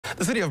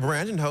The city of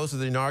Brandon hosted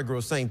the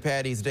inaugural St.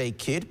 Paddy's Day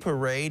Kid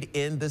Parade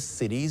in the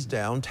city's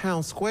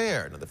downtown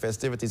square. Now, the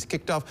festivities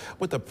kicked off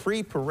with a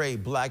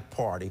pre-parade block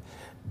party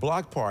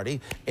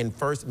in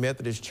First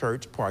Methodist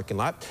Church parking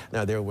lot.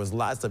 Now, there was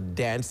lots of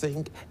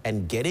dancing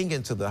and getting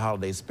into the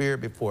holiday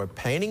spirit before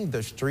painting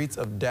the streets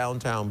of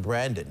downtown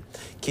Brandon.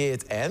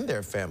 Kids and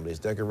their families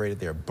decorated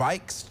their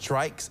bikes,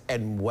 trikes,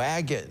 and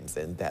wagons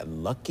in that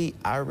lucky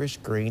Irish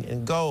green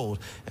and gold.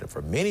 And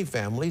for many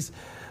families,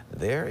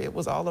 there it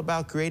was all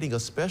about creating a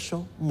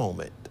special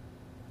moment.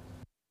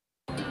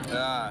 As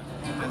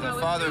a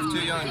father of two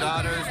young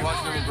daughters,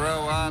 watching them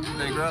grow up,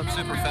 they grow up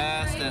super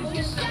fast, and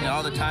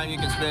all the time you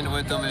can spend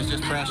with them is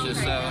just precious.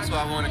 So that's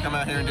why I wanted to come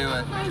out here and do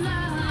it.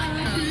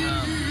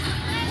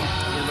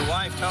 The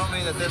wife told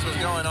me that this was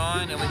going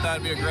on, and we thought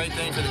it'd be a great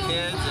thing for the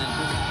kids.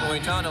 And when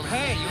we told them,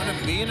 "Hey, you want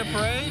to be in the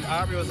parade?"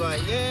 Aubrey was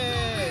like,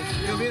 "Yeah,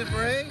 you want to be in the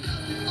parade?"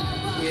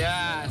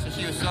 Yeah. So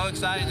she was so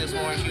excited this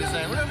morning. She was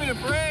saying, "We're gonna be in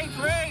a parade,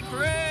 parade,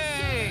 parade."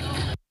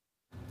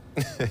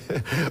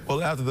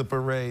 Well, after the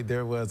parade,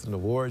 there was an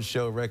award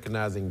show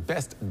recognizing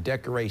best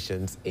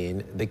decorations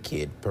in the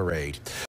Kid Parade.